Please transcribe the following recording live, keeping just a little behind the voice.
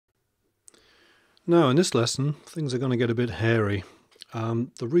Now in this lesson things are going to get a bit hairy.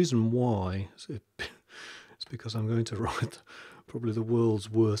 The reason why is because I'm going to write probably the world's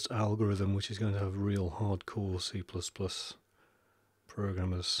worst algorithm, which is going to have real hardcore C++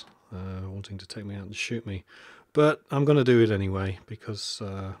 programmers wanting to take me out and shoot me. But I'm going to do it anyway because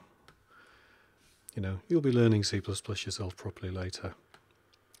you'll be learning C++ yourself properly later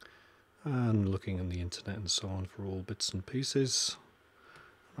and looking on the internet and so on for all bits and pieces.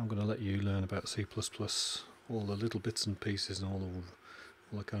 I'm going to let you learn about C++, all the little bits and pieces and all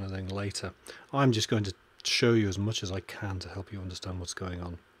that kind of thing later. I'm just going to show you as much as I can to help you understand what's going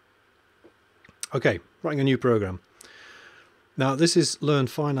on. Okay, writing a new program. Now this is Learn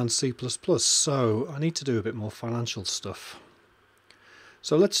Finance C++, so I need to do a bit more financial stuff.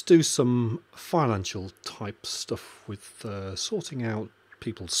 So let's do some financial type stuff with sorting out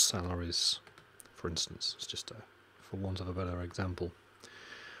people's salaries, for instance. It's just for want of a better example.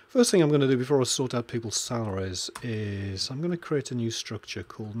 First thing I'm going to do before I sort out people's salaries is I'm going to create a new structure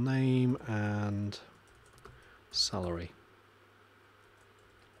called name and salary.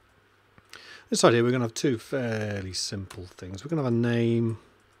 This idea, we're going to have two fairly simple things. We're going to have a name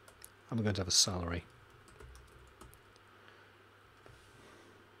and we're going to have a salary.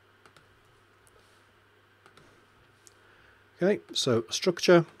 Okay, so a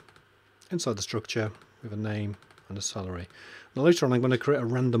structure. Inside the structure we have a name and a salary. Now later on I'm going to create a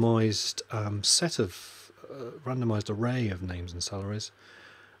randomized randomized array of names and salaries,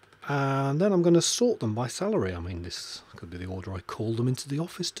 and then I'm going to sort them by salary. I mean, this could be the order I call them into the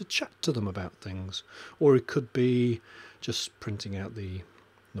office to chat to them about things, or it could be just printing out the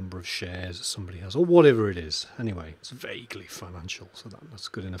number of shares that somebody has, or whatever it is. Anyway, it's vaguely financial, so that's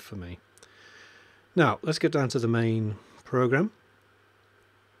good enough for me. Now let's get down to the main program.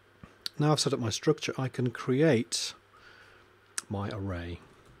 Now I've set up my structure, I can create my array.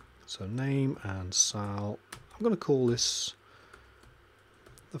 So name and sal. I'm going to call this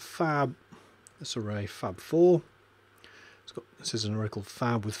this array fab4. This is an array called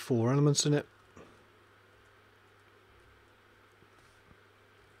fab with 4 elements in it.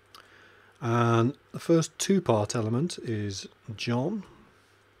 And the first two-part element is John,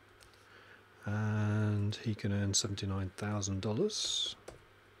 and he can earn $79,000.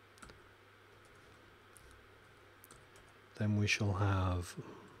 Then we shall have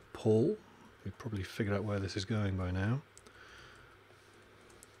Paul. We've probably figured out where this is going by now.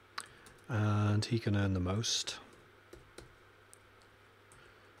 And he can earn the most.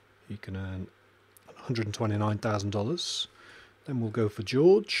 He can earn $129,000. Then we'll go for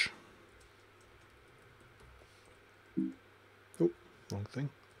George. Oh, wrong thing.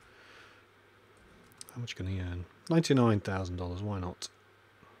 How much can he earn? $99,000, why not?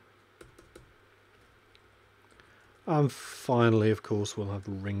 And finally, of course, we'll have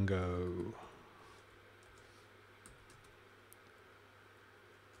Ringo.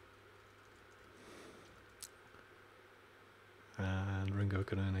 And Ringo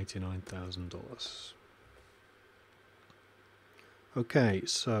can earn $89,000. Okay,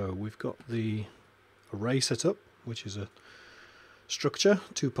 so we've got the array set up, which is a structure,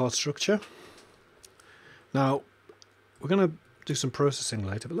 two-part structure. Now, we're going to do some processing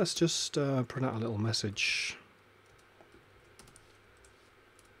later, but let's just print out a little message.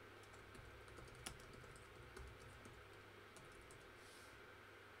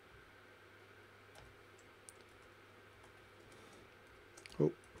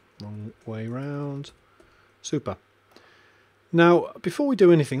 Oh, wrong way round. Super. Now, before we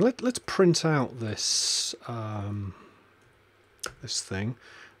do anything, let's print out this this thing.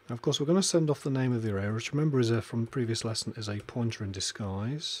 Now, of course, we're going to send off the name of the array, which remember is from the previous lesson is a pointer in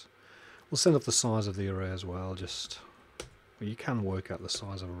disguise. We'll send off the size of the array as well. Well, you can work out the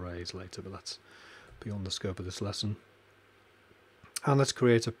size of arrays later, but that's beyond the scope of this lesson. And let's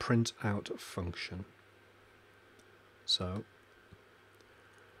create a print out function. So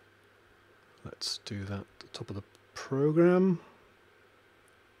let's do that at the top of the program.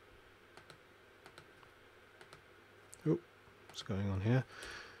 Oh, what's going on here?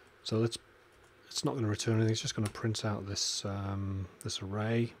 So it's not going to return anything, it's just going to print out this this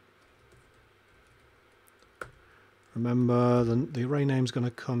array. Remember, the array name is going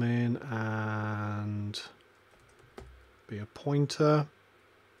to come in and be a pointer.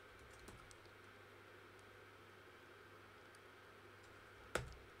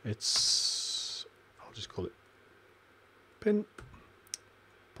 I'll just call it pin,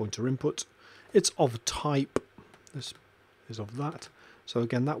 pointer input. It's of type, this is of that. So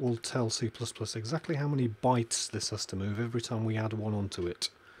again, that will tell C++ exactly how many bytes this has to move every time we add one onto it.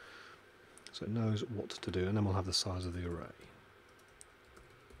 So it knows what to do, and then we'll have the size of the array.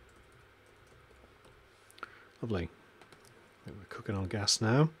 Lovely. We're cooking on gas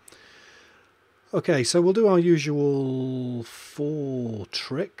now. Okay, so we'll do our usual for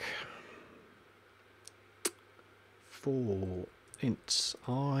trick. For ints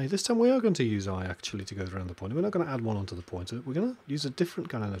I. This time we are going to use I actually to go around the pointer. We're not going to add one onto the pointer. We're going to use a different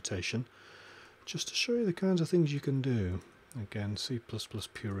kind of notation just to show you the kinds of things you can do. Again, C++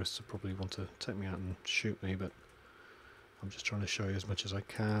 purists will probably want to take me out and shoot me, but I'm just trying to show you as much as I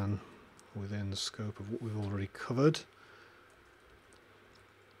can within the scope of what we've already covered.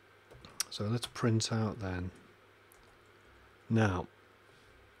 So let's print out then. Now,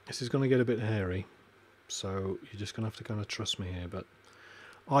 this is going to get a bit hairy, so you're just going to have to kind of trust me here, but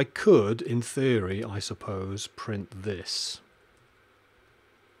I could, in theory, I suppose, print this.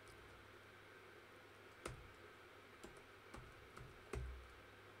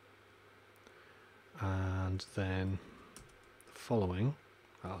 And then the following,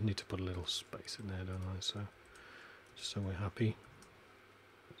 I'll need to put a little space in there, don't I? So just so we're happy.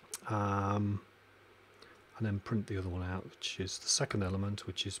 And then print the other one out, which is the second element,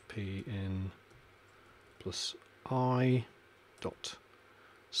 which is p in plus I dot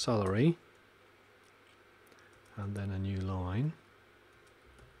salary, and then a new line.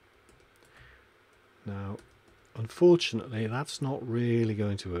 Now, unfortunately, that's not really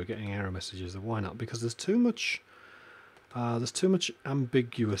going to work. Getting error messages. Why not? Because there's too much. There's too much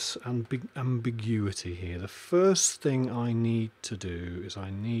ambiguity here. The first thing I need to do is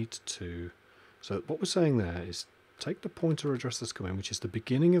so what we're saying there is take the pointer address that's coming, which is the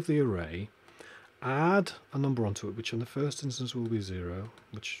beginning of the array, add a number onto it, which in the first instance will be 0,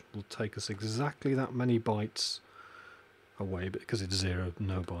 which will take us exactly that many bytes away, because it's 0,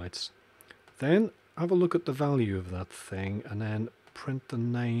 no bytes. Then have a look at the value of that thing, and then print the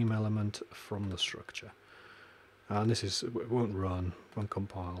name element from the structure. And this is, it won't run, won't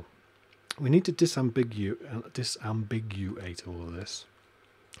compile. We need to disambiguate all of this.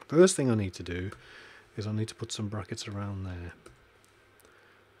 First thing I need to do is I need to put some brackets around there.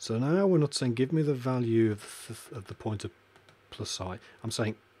 So now we're not saying give me the value of the pointer plus I. I'm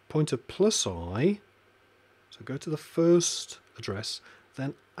saying pointer plus I. So go to the first address,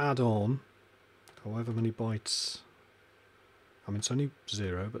 then add on however many bytes. I mean, it's only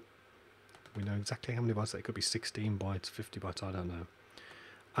 0, but we know exactly how many bytes. It could be 16 bytes, 50 bytes, I don't know.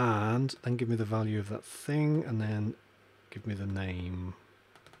 And then give me the value of that thing, and then give me the name.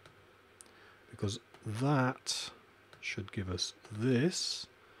 Because that should give us this,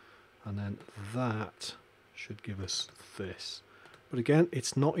 and then that should give us this. But again,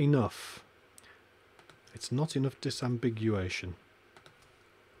 it's not enough. It's not enough disambiguation.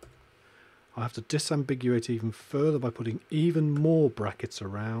 I have to disambiguate even further by putting even more brackets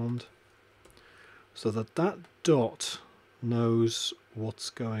around so that that dot knows what's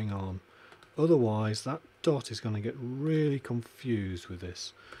going on. Otherwise, that dot is going to get really confused with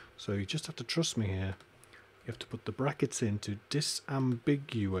this. So you just have to trust me here. You have to put the brackets in to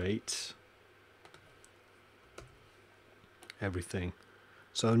disambiguate everything.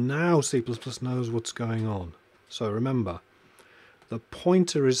 So now C++ knows what's going on. So remember, the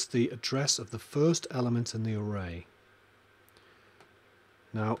pointer is the address of the first element in the array.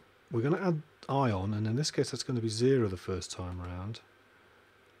 Now we're going to add I on, and in this case that's going to be 0 the first time round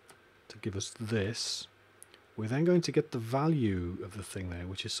to give us this. We're then going to get the value of the thing there,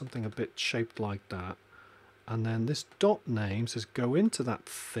 which is something a bit shaped like that. And then this dot name says go into that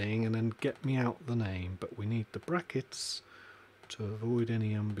thing and then get me out the name. But we need the brackets to avoid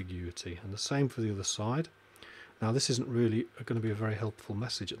any ambiguity. And the same for the other side. Now this isn't really going to be a very helpful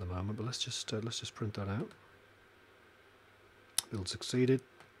message at the moment, but let's just print that out. Build succeeded.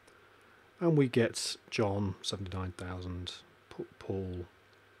 And we get John 79,000, Paul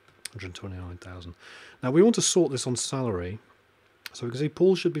 129,000. Now we want to sort this on salary, so we can see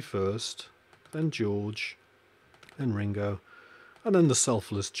Paul should be first, then George, then Ringo, and then the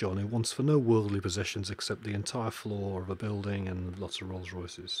selfless John, who wants for no worldly possessions except the entire floor of a building and lots of Rolls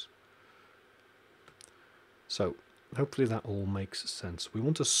Royces. So hopefully that all makes sense. We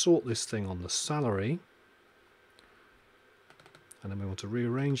want to sort this thing on the salary, and then we want to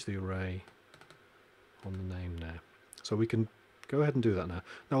rearrange the array on the name now. So we can go ahead and do that now.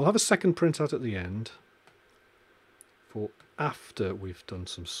 Now we'll have a second printout at the end for after we've done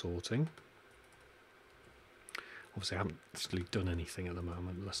some sorting. Obviously I haven't actually done anything at the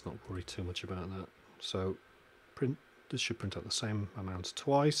moment. Let's not worry too much about that. So this should print out the same amount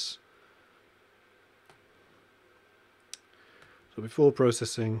twice. So before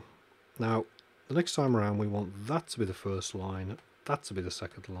processing, now the next time around we want that to be the first line, that to be the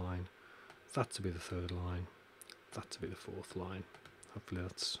second line, that to be the third line, that to be the fourth line. Hopefully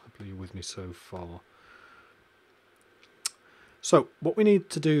you're with me so far. So what we need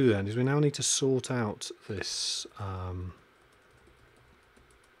to do then is we now need to sort out this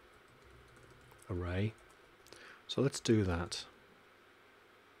array. So let's do that.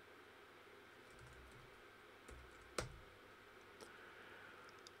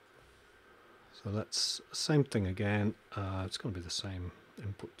 So that's same thing again. It's going to be the same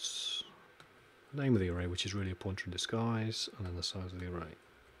inputs. The name of the array, which is really a pointer in disguise, and then the size of the array.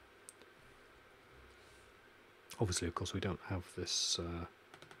 Obviously, of course, we don't have this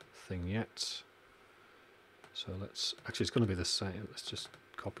thing yet. So let's, actually it's going to be the same. Let's just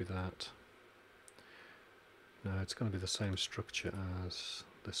copy that. No, it's going to be the same structure as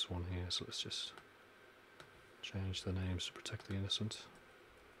this one here. So let's just change the names to protect the innocent.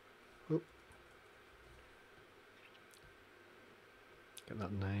 Oh. Get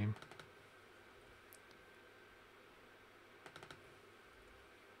that name.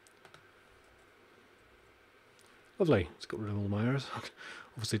 Lovely, it's got rid of all my errors.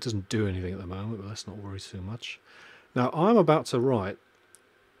 Obviously it doesn't do anything at the moment, but let's not worry too much. Now I'm about to write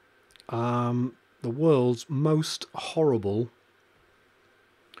the world's most horrible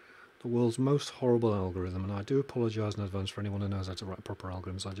algorithm, and I do apologise in advance for anyone who knows how to write proper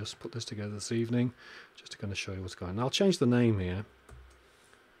algorithms. I just put this together this evening just to kind of show you what's going on. Now I'll change the name here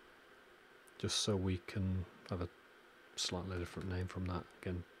just so we can have a slightly different name from that.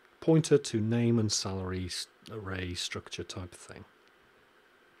 Again, pointer to name and salary array structure type of thing.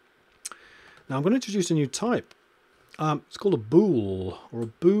 Now I'm going to introduce a new type. It's called a bool, or a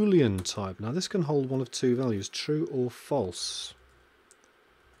boolean type. Now this can hold one of two values, true or false.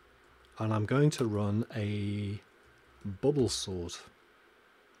 And I'm going to run a bubble sort.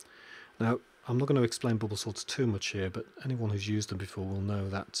 Now I'm not going to explain bubble sorts too much here, but anyone who's used them before will know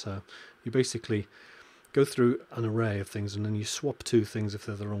that you basically go through an array of things, and then you swap two things if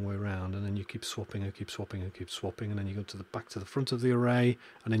they're the wrong way around, and then you keep swapping and keep swapping and keep swapping, and then you go to the back to the front of the array,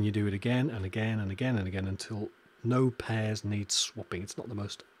 and then you do it again and again and again and again until no pairs need swapping. It's not the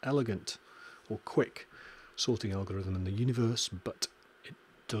most elegant or quick sorting algorithm in the universe, but it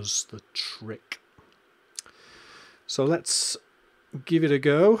does the trick. So let's give it a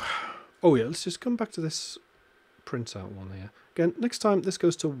go. Oh yeah, let's just come back to this printout one here. Again, next time this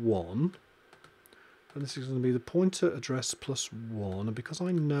goes to 1. And this is going to be the pointer address plus 1, and because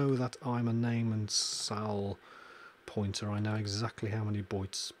I know that I'm a name and sal pointer, I know exactly how many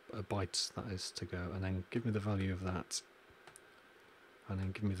bytes that is to go, and then give me the value of that, and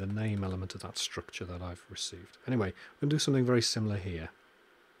then give me the name element of that structure that I've received. Anyway, we're going to do something very similar here.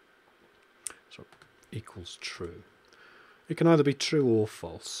 So equals true. It can either be true or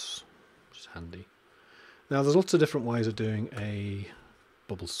false, which is handy. Now there's lots of different ways of doing a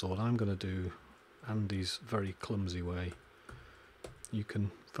bubble sort. I'm going to do Andy's very clumsy way. You can,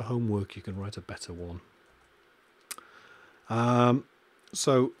 for homework, you can write a better one.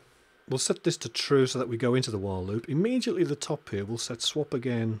 So we'll set this to true so that we go into the while loop. Immediately the top here we'll set swap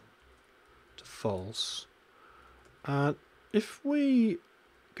again to false. And if we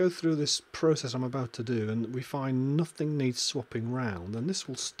go through this process I'm about to do and we find nothing needs swapping round, then this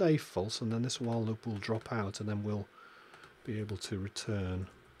will stay false, and then this while loop will drop out, and then we'll be able to return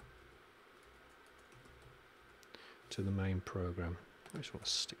to the main program. I just want to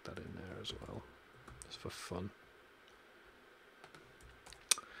stick that in there as well, just for fun.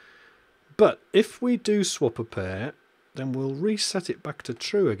 But if we do swap a pair, then we'll reset it back to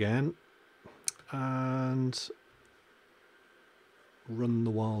true again and run the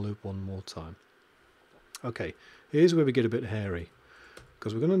while loop one more time. Okay, here's where we get a bit hairy,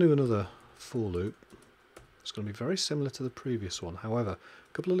 because we're going to do another for loop. It's going to be very similar to the previous one. However,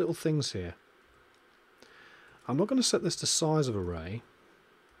 a couple of little things here. I'm not going to set this to size of array.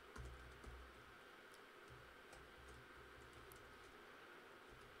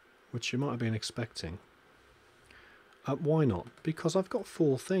 Which you might have been expecting. Why not? Because I've got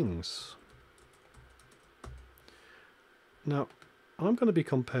 4 things. Now, I'm going to be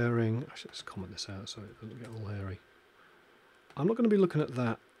comparing... Actually, let's comment this out so it doesn't get all hairy. I'm not going to be looking at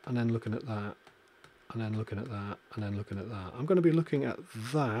that, and then looking at that, and then looking at that, and then looking at that. I'm going to be looking at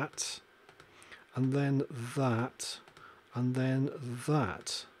that, and then that, and then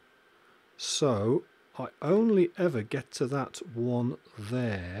that. So I only ever get to that one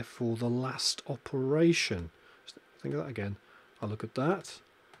there for the last operation. Think of that again. I look at that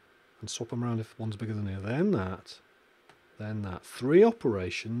and swap them around if one's bigger than the other. Then that, then that. 3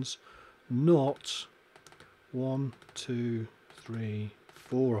 operations, not 1, 2, 3,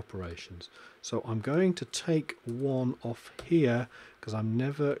 4 operations. So I'm going to take 1 off here because I'm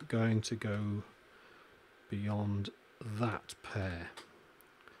never going to go beyond that pair.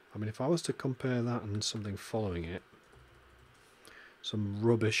 I mean, if I was to compare that and something following it, some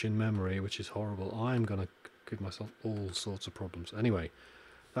rubbish in memory, which is horrible, I'm going to give myself all sorts of problems. Anyway,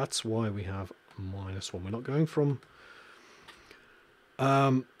 that's why we have -1. We're not going from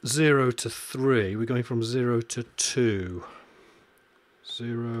 0 to 3, we're going from 0 to 2.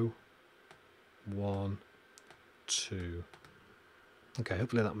 0, 1, 2. Okay,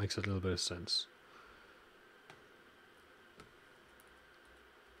 hopefully that makes a little bit of sense.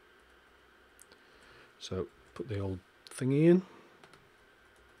 So put the old thingy in.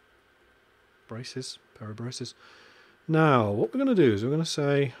 Braces, pair of braces. Now, what we're going to do is we're going to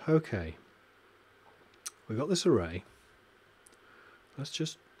say, okay, we've got this array. Let's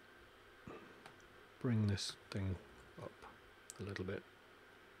just bring this thing up a little bit.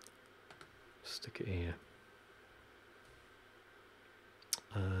 Stick it here.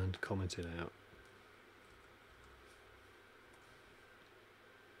 And comment it out.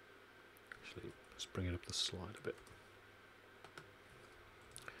 Actually, let's bring it up the slide a bit.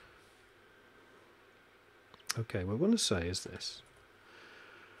 Okay, what we're going to say is this.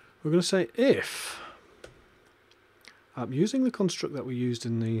 We're going to say if, using the construct that we used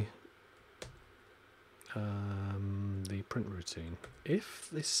in the print routine, if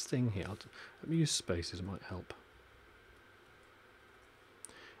this thing here, let me use spaces, it might help.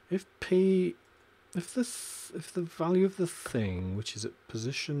 If the value of the thing, which is at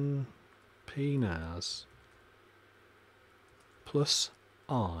position P nas, plus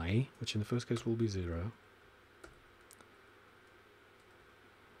I, which in the first case will be 0.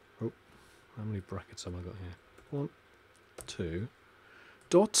 Oh, how many brackets have I got here? 1, 2.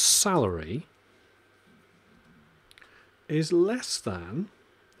 Dot salary is less than,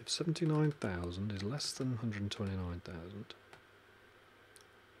 if 79,000 is less than 129,000.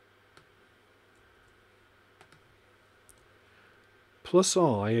 Plus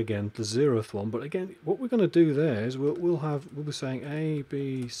I, again, the 0th one, but again, what we're going to do there is we'll be saying A,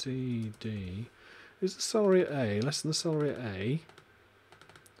 B, C, D. Is the salary at A less than the salary at A?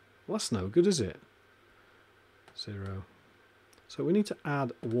 Well, that's no good, is it? 0. So we need to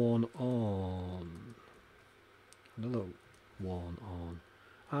add 1 on. Another 1 on.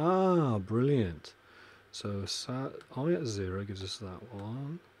 Ah, brilliant. So I at 0 gives us that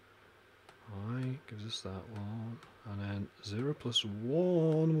one. I gives us that one. And then 0 plus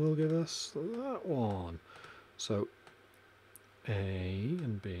 1 will give us that one. So A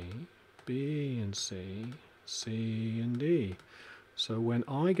and B, B and C, C and D. So when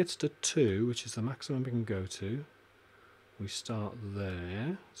I gets to 2, which is the maximum we can go to, we start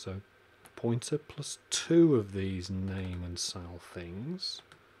there. So pointer plus 2 of these name and sal things.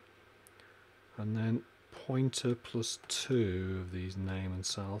 And then pointer plus 2 of these name and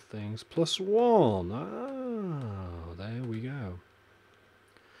sal things plus 1. Ah, there we go.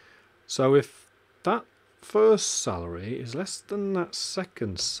 So if that first salary is less than that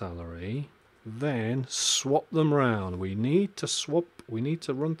second salary, then swap them round. We need to swap, we need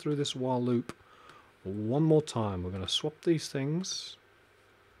to run through this while loop one more time. We're going to swap these things.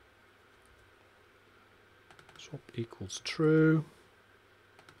 Swap equals true.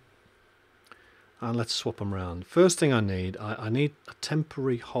 And let's swap them around. First thing I need a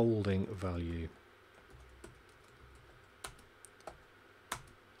temporary holding value.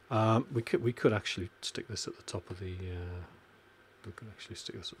 We could actually stick this at the top of the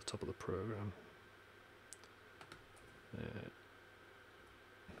program.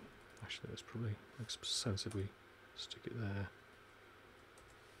 Actually, that's probably makes sense if we stick it there.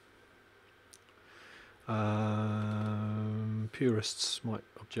 Purists might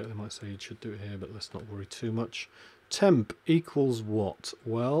object, they might say you should do it here, but let's not worry too much. Temp equals what?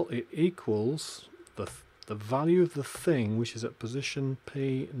 Well, it equals the value of the thing, which is at position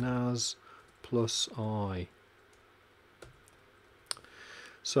P nas plus I.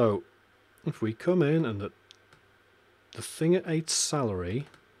 So if we come in and the thing at 8's salary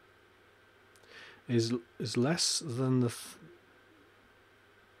is less than the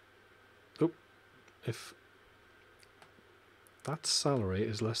if that salary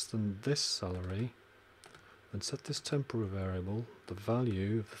is less than this salary, then set this temporal variable, the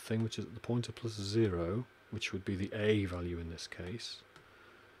value of the thing which is at the pointer plus 0, which would be the A value in this case.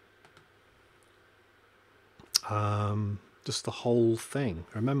 Just the whole thing.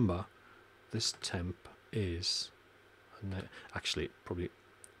 Remember, this temp is, and actually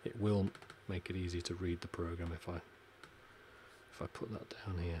it will make it easy to read the program if I put that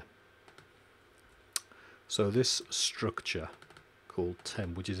down here. So this structure called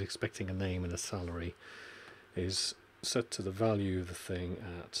temp, which is expecting a name and a salary, is set to the value of the thing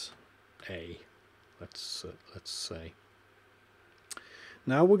at A. Let's say.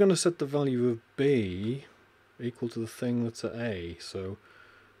 Now we're going to set the value of B equal to the thing that's at A. So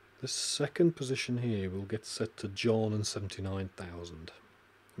this second position here will get set to John and 79,000.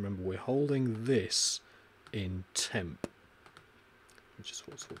 Remember, we're holding this in temp, which is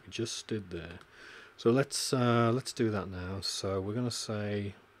what we just did there. So let's do that now. So we're going to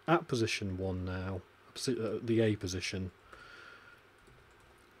say at position 1 now, the A position,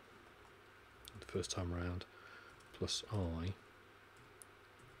 the first time around, plus I.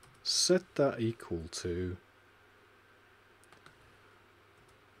 Set that equal to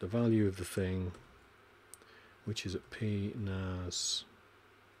the value of the thing, which is at P nas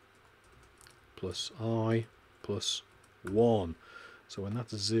plus I plus 1. So when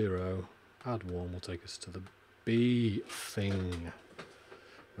that's 0, add 1 will take us to the B thing.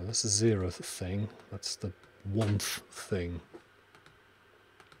 Well, that's the 0th thing. That's the 1th thing.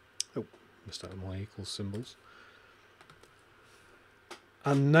 Oh, missed out my equal symbols.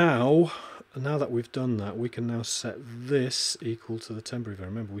 And now that we've done that, we can now set this equal to the temporary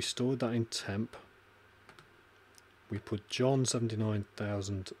variable. Remember, we stored that in temp. We put John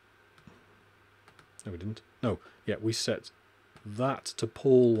 79,000. No, we didn't. No, yeah, we set that to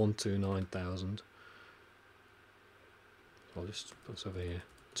Paul 129,000. I'll just put this over here.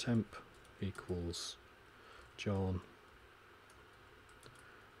 Temp equals John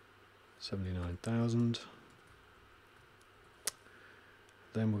 79,000.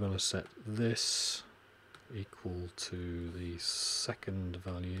 Then we're going to set this equal to the second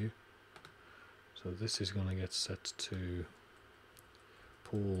value. So this is going to get set to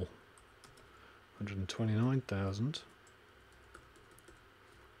Paul 129,000.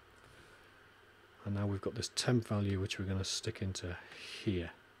 And now we've got this temp value which we're going to stick into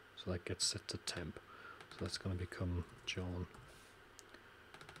here. So that gets set to temp. So that's going to become John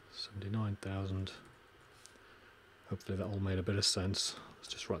 79,000. Hopefully that all made a bit of sense. Let's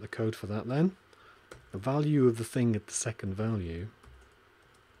just write the code for that then. The value of the thing at the second value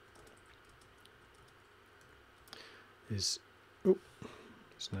is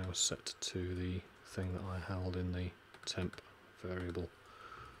it's now set to the thing that I held in the temp variable.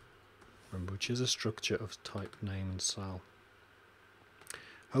 Remember, which is a structure of type name and cell.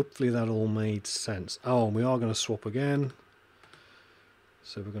 Hopefully that all made sense. Oh, and we are going to swap again.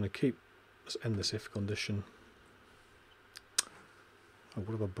 So we're going to let's end this if condition. Oh,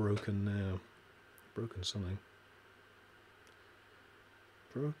 what have I broken now? Broken something.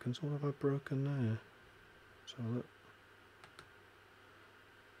 Broken, so what have I broken now? So look.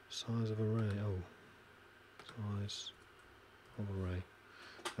 Size of array, oh. Size of array.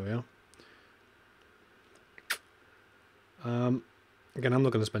 There we are. Again, I'm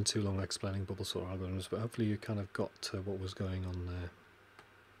not going to spend too long explaining bubble sort algorithms, but hopefully you kind of got to what was going on there.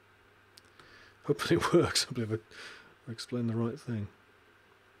 Hopefully it works. Hopefully I've explained the right thing.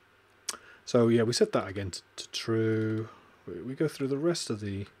 So yeah, we set that again to true. We go through the rest of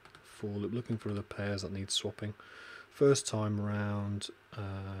the for loop looking for the pairs that need swapping. First time round,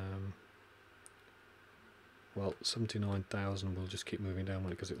 well, 79,000 will just keep moving down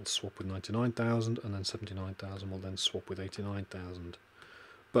because it will swap with 99,000, and then 79,000 will then swap with 89,000.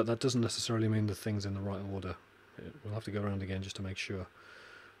 But that doesn't necessarily mean the thing's in the right order. We'll have to go around again just to make sure.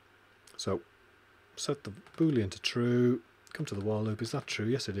 So set the boolean to true, come to the while loop. Is that true?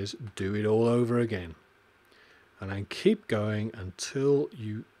 Yes it is. Do it all over again. And then keep going until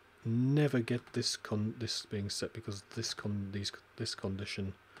you never get this being set, because this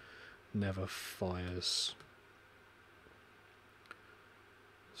condition never fires.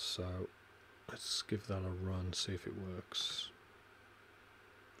 So let's give that a run, see if it works.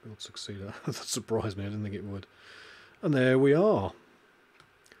 It will succeed. That surprised me, I didn't think it would. And there we are.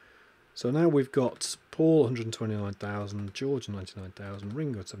 So now we've got Paul 129,000, George 99,000,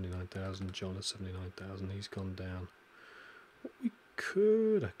 Ringo at 79,000, John at 79,000. He's gone down. What we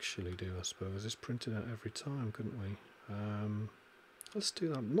could actually do, I suppose, is print it out every time, couldn't we? Let's do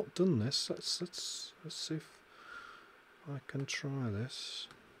that. I've not done this. Let's see if I can try this.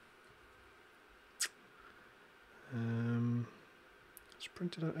 Let's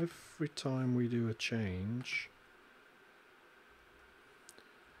print it out every time we do a change.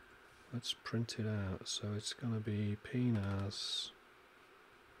 Let's print it out. So it's going to be pnas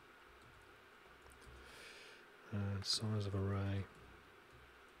and size of array.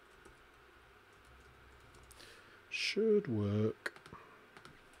 Should work.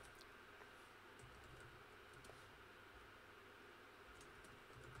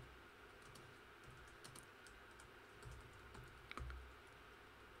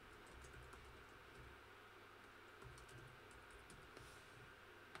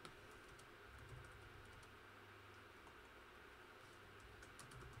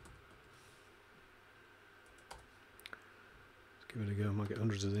 Give it a go, I might get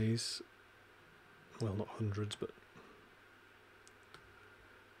hundreds of these. Well, not hundreds, but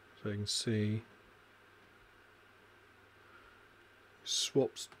so you can see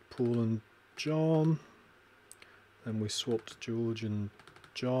swapped Paul and John, then we swapped George and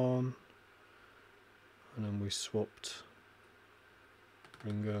John, and then we swapped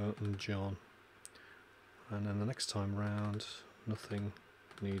Ringo and John, and then the next time round nothing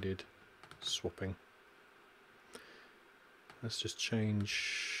needed swapping. Let's just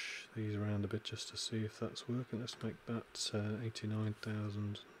change these around a bit just to see if that's working. Let's make that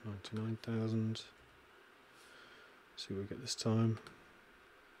 89,000, 99,000. See what we get this time.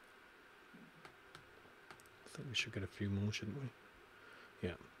 I think we should get a few more, shouldn't we?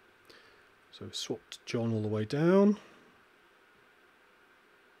 Yeah. So we swapped John all the way down.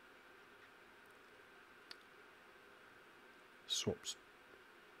 Swapped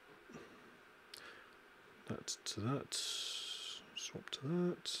that to that. Swap to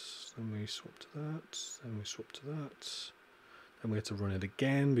that. Then we swap to that. Then we swap to that. Then we had to run it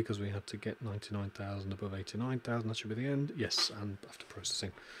again because we had to get 99,000 above 89,000. That should be the end. Yes, and after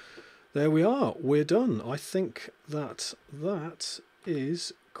processing. There we are. We're done. I think that that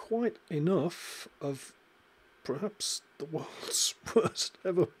is quite enough of perhaps the world's worst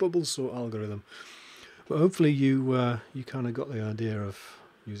ever bubble sort algorithm. But hopefully you kind of got the idea of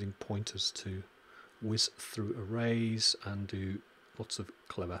using pointers to whiz through arrays and do lots of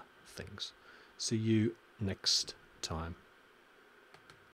clever things. See you next time.